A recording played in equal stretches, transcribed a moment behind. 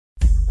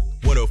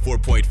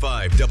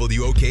104.5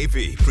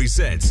 WOKV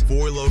presents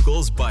Four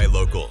Locals by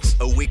Locals,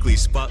 a weekly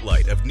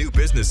spotlight of new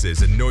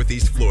businesses in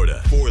Northeast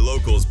Florida. Four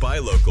Locals by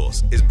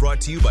Locals is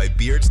brought to you by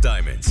Beard's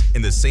Diamonds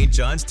in the St.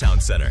 John's Town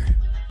Center.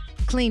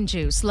 Clean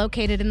Juice,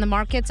 located in the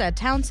markets at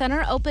Town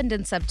Center, opened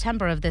in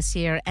September of this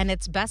year, and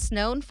it's best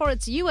known for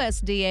its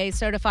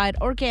USDA-certified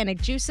organic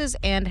juices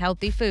and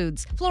healthy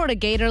foods. Florida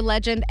Gator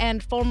legend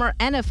and former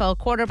NFL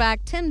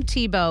quarterback Tim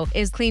Tebow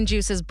is Clean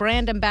Juice's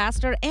brand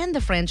ambassador and the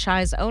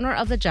franchise owner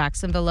of the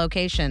Jacksonville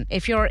location.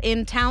 If you're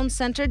in Town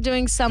Center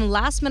doing some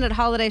last-minute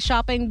holiday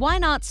shopping, why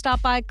not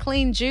stop by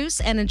Clean Juice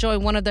and enjoy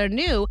one of their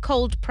new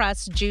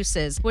cold-pressed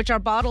juices, which are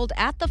bottled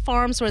at the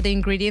farms where the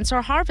ingredients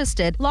are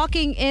harvested,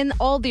 locking in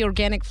all the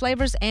organic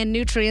flavors and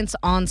nutrients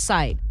on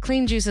site.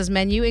 Clean Juice's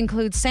menu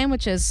includes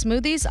sandwiches,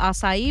 smoothies,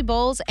 acai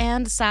bowls,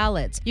 and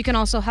salads. You can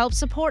also help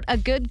support a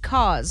good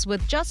cause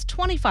with just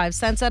 25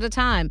 cents at a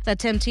time. The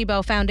Tim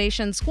Tebow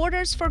Foundation's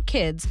Quarters for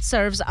Kids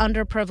serves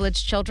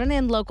underprivileged children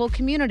in local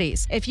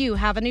communities. If you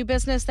have a new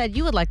business that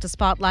you would like to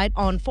spotlight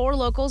on Four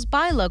Locals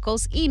by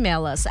Locals,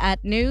 email us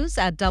at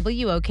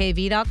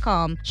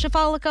news@wokv.com.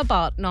 Shafalika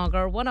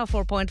Botnagar,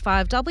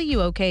 104.5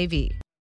 WOKV.